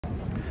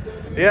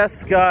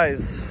Yes,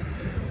 guys.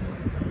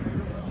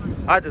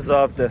 I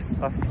deserve this.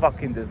 I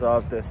fucking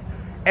deserve this.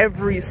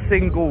 Every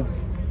single,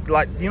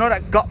 like, you know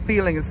that gut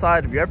feeling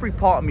inside of you? Every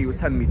part of me was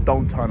telling me,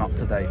 don't turn up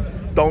today.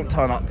 Don't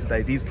turn up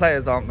today. These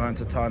players aren't going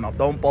to turn up.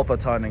 Don't bother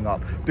turning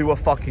up. Do a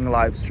fucking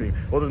live stream.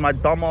 What does my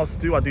dumbass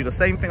do? I do the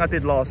same thing I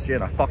did last year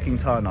and I fucking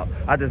turn up.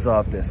 I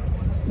deserve this.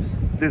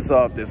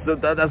 Deserve this.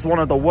 That's one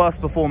of the worst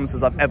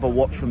performances I've ever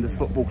watched from this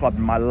football club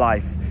in my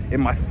life. In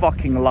my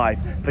fucking life.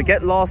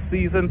 Forget last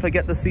season.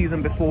 Forget the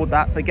season before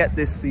that. Forget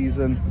this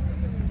season.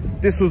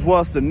 This was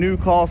worse than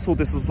Newcastle.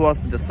 This was worse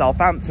than the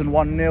Southampton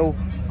 1-0.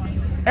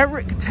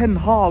 Erik ten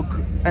Hag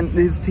and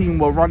his team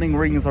were running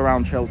rings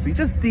around Chelsea.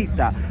 Just deep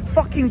that.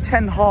 Fucking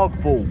Ten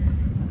Hag ball.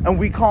 And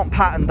we can't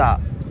pattern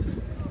that.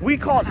 We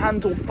can't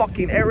handle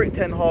fucking Erik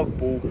ten Hag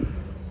ball.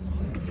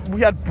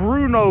 We had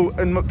Bruno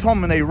and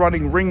McTominay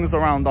running rings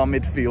around our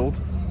midfield.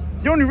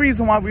 The only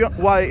reason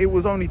why it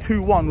was only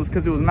 2-1 was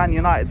because it was Man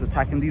United's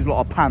attack and these lot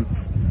of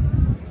pants.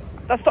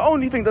 That's the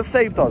only thing that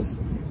saved us.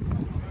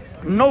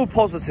 No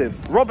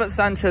positives. Robert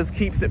Sanchez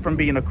keeps it from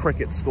being a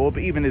cricket score,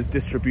 but even his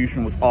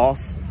distribution was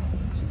arse.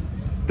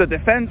 The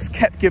defence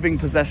kept giving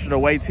possession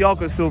away.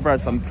 Thiago Silva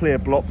had some clear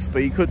blocks,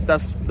 but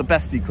that's the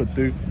best he could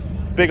do.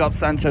 Big up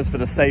Sanchez for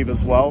the save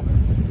as well.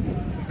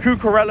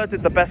 Cucurella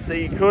did the best that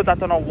he could. I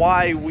don't know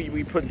why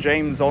we put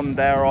James on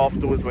there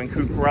afterwards when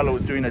Cucurella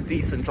was doing a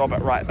decent job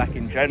at right back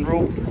in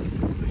general.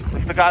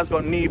 If the guy's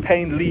got knee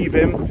pain, leave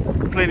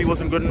him. Clearly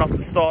wasn't good enough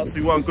to start, so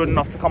he weren't good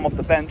enough to come off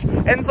the bench.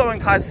 Enzo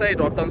and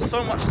Caicedo have done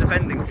so much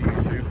defending for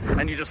you two,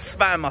 and you just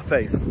spat in my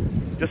face.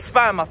 Just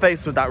spat in my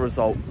face with that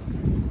result.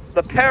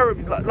 The pair of,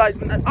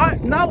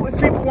 now if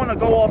people want to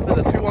go after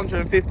the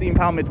 £215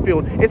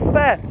 midfield, it's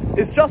fair.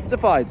 It's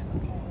justified.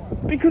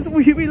 Because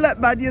we let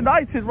Man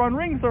United run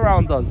rings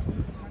around us.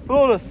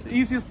 Flawless.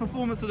 Easiest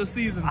performance of the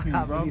season for you,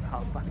 bro.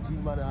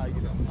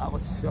 I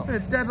was shocked.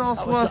 It's dead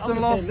ass worse than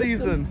last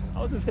season.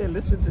 I was just here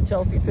listening to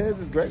Chelsea tears.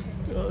 It's great.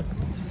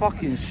 It's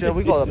fucking shit.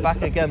 We got a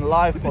back again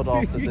live pod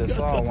after this.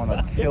 I don't want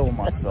to kill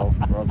myself,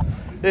 bro.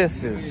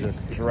 This is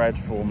just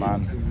dreadful,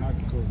 man.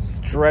 It's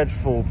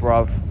dreadful,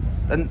 bruv.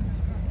 And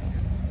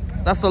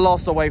that's the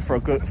last away for a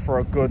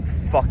good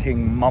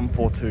fucking month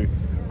or two.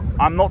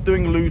 I'm not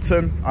doing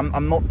Luton.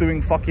 I'm not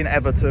doing fucking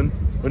Everton.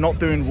 We're not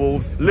doing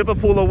Wolves.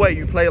 Liverpool away,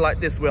 you play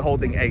like this, we're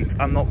holding 8.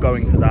 I'm not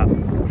going to that.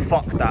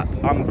 Fuck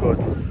that. I'm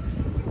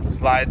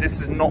good. Like, this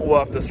is not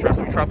worth the stress.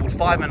 We travelled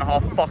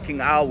 5.5 fucking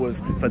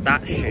hours for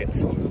that shit.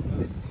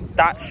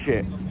 That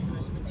shit.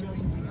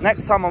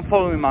 Next time I'm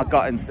following my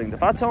gut instinct.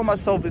 If I tell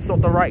myself it's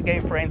not the right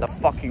game for it, ain't the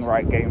fucking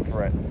right game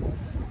for it.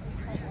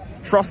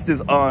 Trust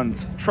is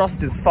earned.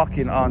 Trust is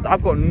fucking earned.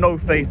 I've got no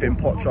faith in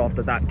Poch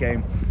after that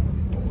game.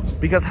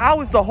 Because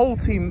how is the whole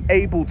team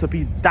able to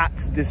be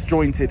that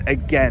disjointed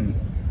again?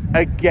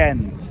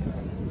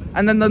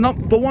 And then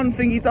the one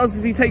thing he does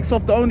is he takes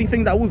off the only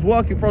thing that was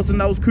working for us,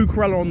 and that was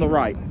Cucurella on the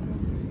right.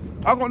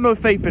 I've got no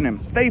faith in him.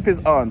 Faith is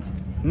earned.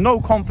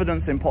 No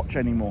confidence in Poch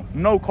anymore.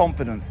 No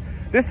confidence.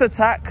 This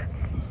attack,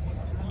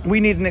 we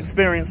need an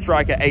experienced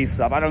striker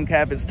ASAP. I don't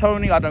care if it's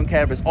Tony. I don't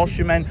care if it's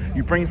Osimhen.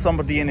 You bring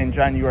somebody in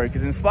January.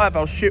 Because in spite of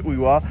how shit we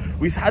were,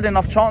 we've had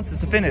enough chances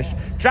to finish.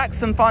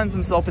 Jackson finds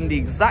himself in the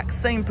exact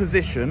same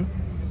position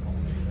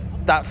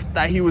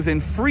that he was in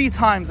 3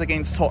 times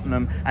against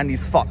Tottenham, and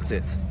he's fucked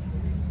it.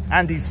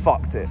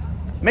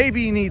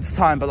 Maybe he needs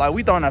time, but like,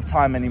 we don't have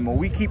time anymore.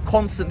 We keep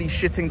constantly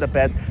shitting the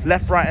bed,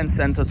 left, right and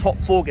centre. Top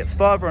 4 gets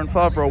further and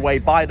further away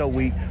by the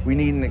week. We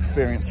need an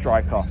experienced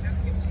striker.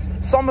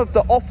 Some of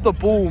the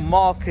off-the-ball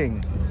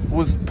marking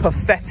was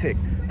pathetic.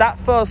 That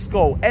first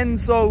goal,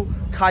 Enzo,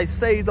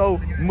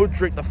 Caicedo,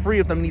 Mudryk, the 3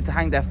 of them need to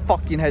hang their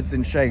fucking heads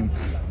in shame.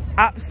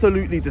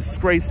 Absolutely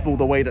disgraceful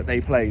the way that they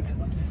played.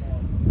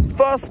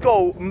 First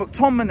goal,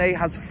 McTominay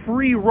has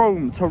free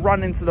roam to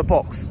run into the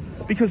box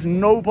because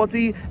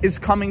nobody is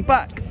coming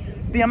back.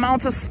 The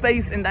amount of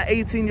space in that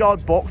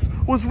 18-yard box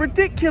was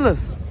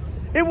ridiculous.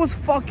 It was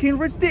fucking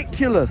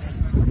ridiculous.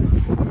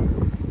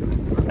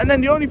 And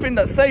then the only thing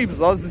that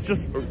saves us is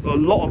just a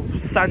lot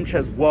of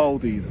Sanchez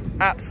worldies.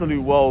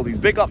 Absolute worldies.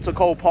 Big up to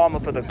Cole Palmer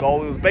for the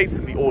goal. It was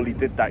basically all he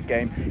did that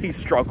game. He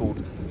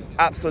struggled.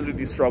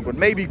 Absolutely struggled.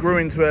 Maybe grew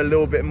into it a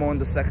little bit more in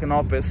the second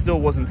half, but it still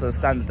wasn't to the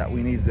standard that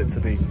we needed it to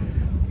be.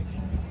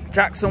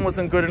 Jackson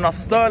wasn't good enough.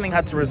 Sterling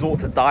had to resort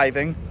to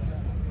diving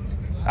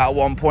at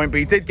one point, but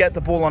he did get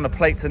the ball on the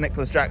plate to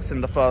Nicholas Jackson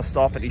in the first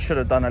half, and he should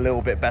have done a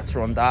little bit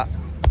better on that.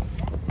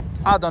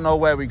 I don't know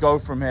where we go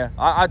from here.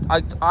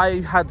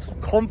 I had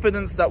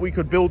confidence that we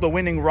could build a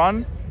winning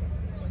run,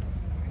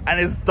 and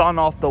it's done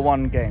after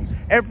one game.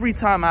 Every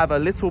time I have a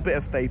little bit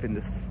of faith in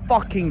this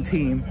fucking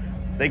team,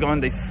 they go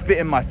and they spit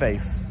in my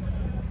face.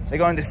 They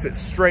go and they spit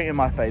straight in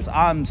my face.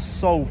 I'm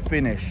so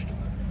finished.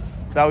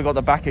 Now we got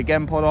the back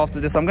again pod after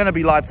this. I'm going to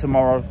be live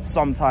tomorrow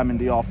sometime in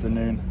the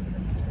afternoon.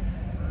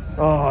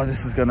 Oh,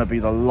 this is going to be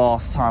the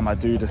last time I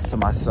do this to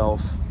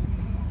myself.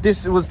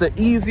 This was the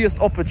easiest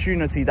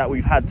opportunity that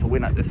we've had to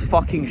win at this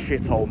fucking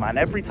shithole, man.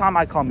 Every time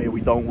I come here,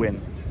 we don't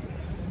win.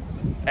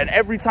 And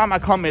every time I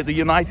come here, the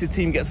United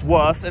team gets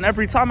worse. And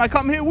every time I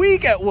come here, we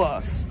get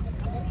worse.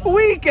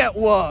 We get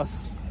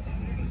worse.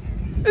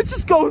 It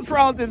just goes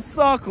round in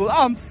circles.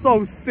 I'm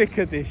so sick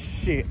of this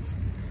shit.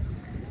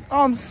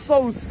 I'm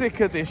so sick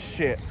of this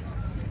shit.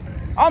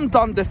 I'm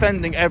done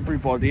defending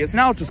everybody. It's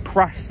now just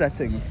crash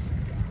settings.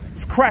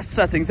 It's crash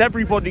settings.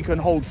 Everybody can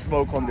hold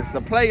smoke on this.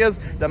 The players,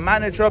 the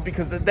manager,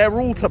 because they're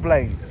all to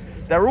blame.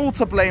 They're all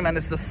to blame, and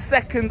it's the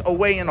second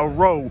away in a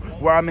row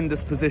where I'm in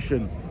this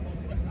position.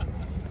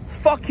 It's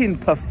fucking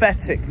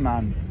pathetic,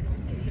 man.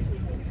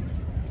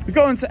 We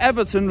go into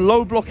Everton,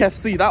 low block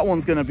FC. That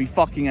one's going to be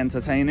fucking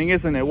entertaining,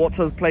 isn't it? Watch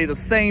us play the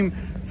same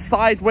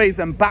sideways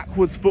and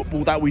backwards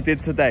football that we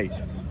did today.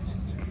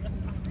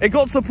 It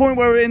got to the point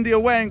where we're in the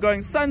away and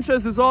going,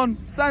 Sanchez is on,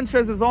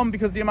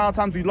 because the amount of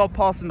times we love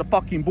passing the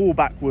fucking ball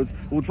backwards.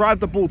 We'll drive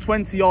the ball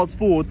 20 yards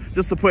forward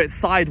just to put it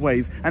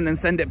sideways and then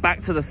send it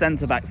back to the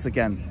centre-backs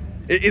again.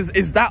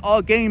 Is that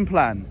our game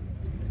plan?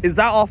 Is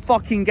that our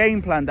fucking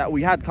game plan that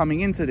we had coming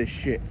into this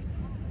shit?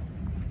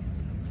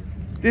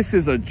 This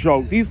is a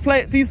joke. These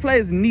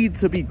players need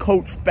to be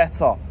coached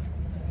better.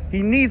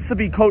 He needs to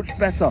be coached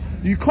better.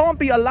 You can't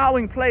be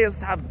allowing players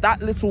to have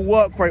that little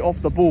work rate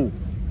off the ball.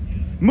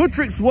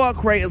 Mudrik's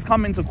work rate has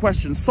come into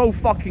question so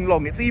fucking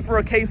long. It's either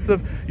a case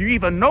of you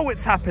either know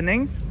it's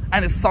happening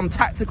and it's some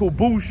tactical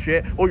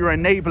bullshit, or you're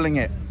enabling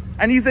it.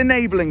 And he's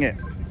enabling it.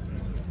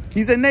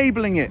 He's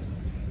enabling it.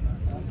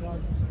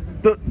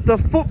 The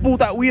football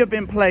that we have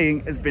been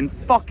playing has been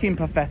fucking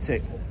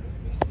pathetic.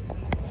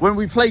 When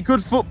we play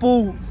good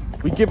football,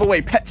 we give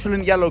away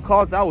petulant yellow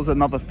cards. That was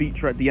another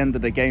feature at the end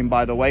of the game,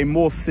 by the way.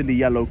 More silly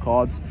yellow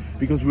cards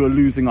because we were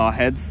losing our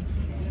heads.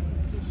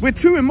 We're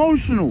too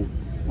emotional.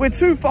 We're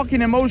too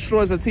fucking emotional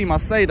as a team. I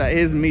say that,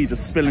 here's me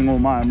just spilling all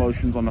my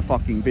emotions on the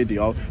fucking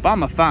video. But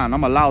I'm a fan.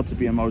 I'm allowed to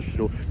be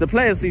emotional. The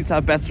players need to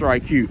have better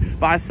IQ.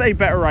 But I say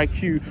better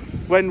IQ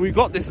when we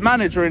got this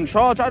manager in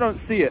charge. I don't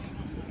see it.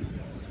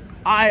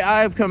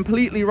 I've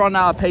completely run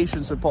out of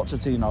patience with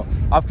Pochettino.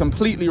 I've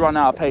completely run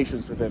out of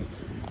patience with him.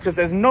 Because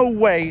there's no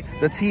way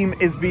the team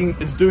is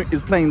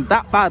playing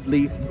that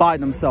badly by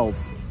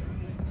themselves.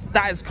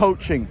 That is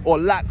coaching or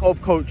lack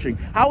of coaching.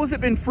 How has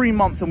it been 3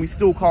 months and we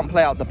still can't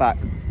play out the back?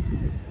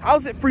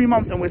 How's it 3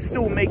 months and we're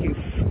still making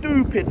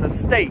stupid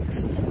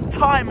mistakes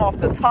time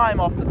after time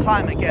after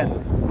time again?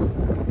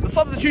 The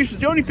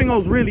substitutions, the only thing I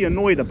was really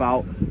annoyed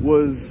about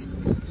was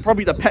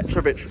probably the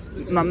Petrovic,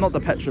 no, not the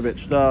Petrovic,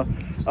 the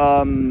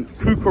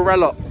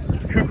Cucurella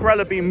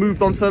being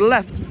moved onto the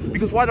left.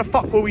 Because why the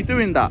fuck were we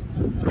doing that?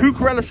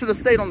 Cucurella should have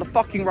stayed on the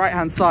fucking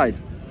right-hand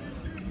side.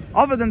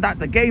 Other than that,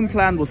 the game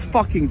plan was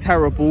fucking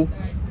terrible.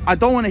 I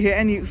don't want to hear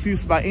any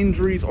excuse about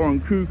injuries or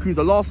on Cuckoo.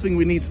 The last thing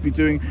we need to be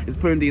doing is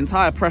putting the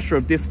entire pressure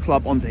of this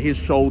club onto his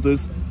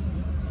shoulders.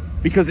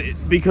 Because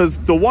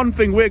the one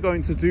thing we're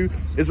going to do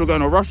is we're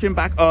going to rush him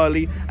back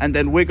early, and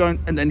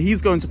then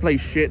he's going to play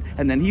shit,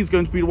 and then he's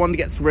going to be the one that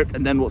gets ripped,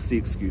 and then what's the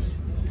excuse?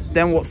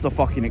 Then what's the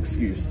fucking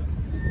excuse?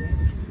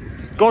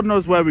 God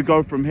knows where we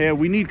go from here.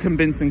 We need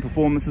convincing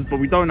performances, but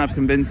we don't have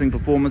convincing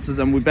performances,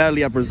 and we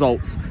barely have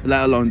results,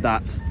 let alone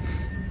that.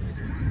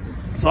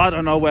 So I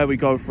don't know where we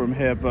go from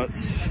here, but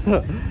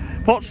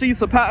Poch needs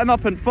to pattern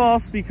up and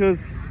fast,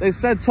 because they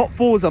said top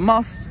 4 is a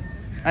must.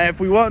 And if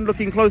we weren't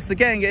looking close to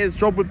getting it, his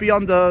job would be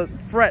under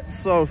threat.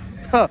 So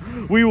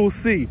we will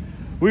see.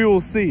 We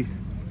will see.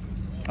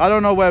 I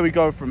don't know where we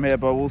go from here,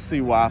 but we'll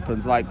see what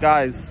happens. Like,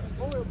 guys,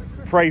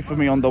 pray for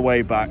me on the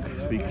way back,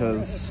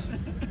 because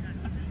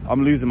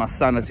I'm losing my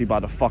sanity by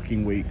the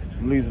fucking week.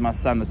 I'm losing my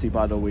sanity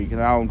by the week. And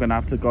now I'm going to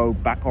have to go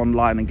back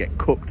online and get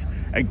cooked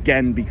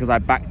again because I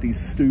backed these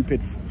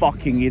stupid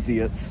fucking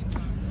idiots.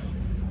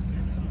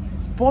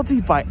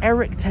 Bodied by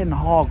Eric Ten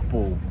Hag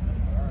ball.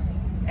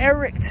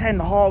 Eric Ten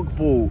Hag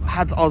ball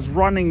had us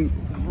running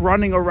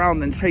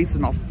around and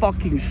chasing our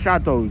fucking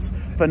shadows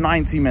for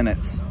 90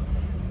 minutes.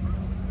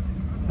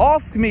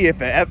 Ask me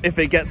if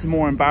it gets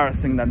more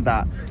embarrassing than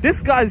that.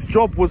 This guy's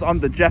job was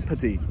under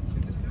jeopardy.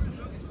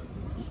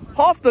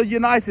 Half the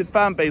United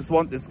fan base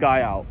want this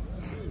guy out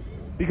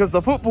because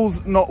the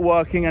football's not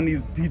working and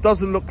he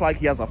doesn't look like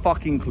he has a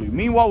fucking clue.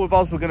 Meanwhile, with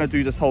us, we're going to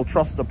do this whole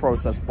trust the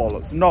process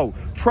bollocks. No,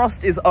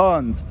 trust is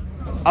earned.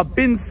 I've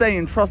been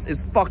saying trust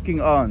is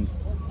fucking earned.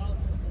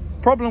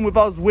 Problem with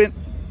us,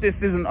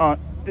 this isn't earned.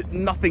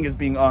 Nothing is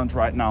being earned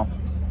right now.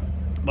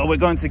 But we're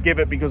going to give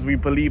it because we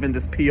believe in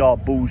this PR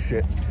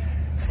bullshit.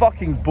 It's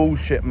fucking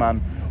bullshit,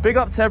 man. Big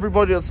up to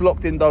everybody that's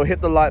locked in, though. Hit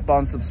the like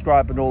button,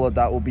 subscribe, and all of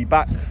that. We'll be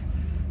back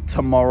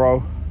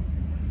tomorrow.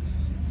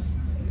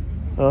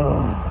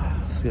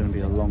 It's going to be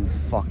a long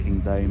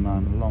fucking day,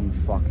 man. A long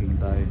fucking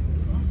day.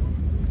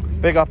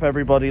 Big up,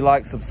 everybody.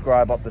 Like,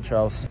 subscribe, up the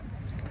Chelsea.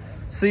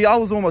 See, I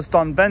was almost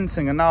done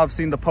venting, and now I've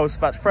seen the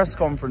post-match press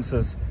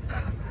conferences.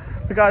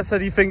 The guy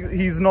said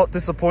he's not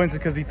disappointed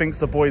because he thinks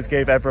the boys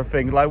gave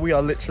everything. Like, we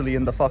are literally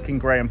in the fucking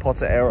Graham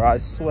Potter era, I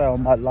swear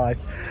on my life.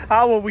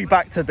 How are we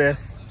back to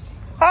this?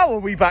 How are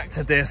we back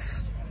to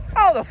this?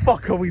 How the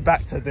fuck are we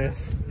back to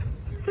this?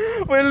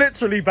 We're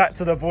literally back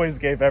to the boys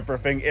gave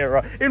everything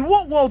era. In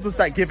what world was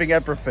that giving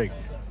everything?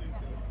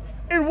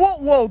 In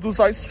what world was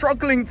I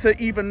struggling to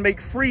even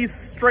make 3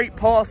 straight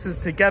passes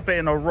together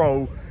in a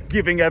row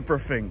giving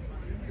everything?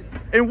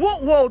 In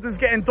what world is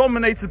getting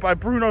dominated by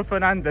Bruno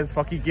Fernandes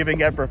fucking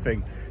giving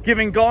everything?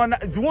 Giving Ghana,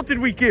 what did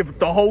we give?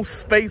 The whole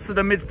space of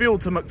the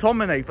midfield to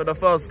McTominay for the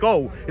first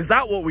goal. Is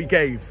that what we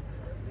gave?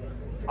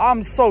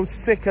 I'm so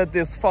sick of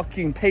this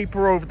fucking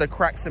paper over the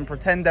cracks and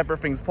pretend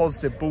everything's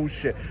positive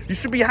bullshit. You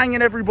should be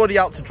hanging everybody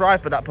out to dry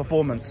for that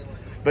performance.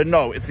 But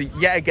no, it's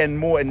yet again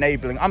more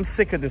enabling. I'm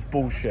sick of this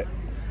bullshit.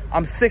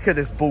 I'm sick of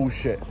this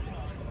bullshit.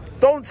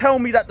 Don't tell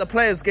me that the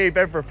players gave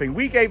everything.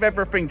 We gave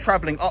everything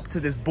travelling up to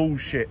this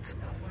bullshit.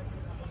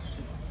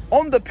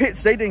 On the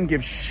pitch, they didn't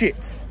give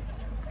shit.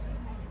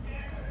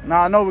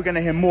 Now, I know we're going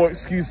to hear more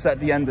excuses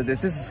at the end of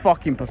this. This is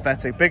fucking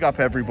pathetic. Big up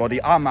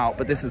everybody. I'm out,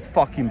 but this is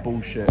fucking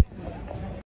bullshit.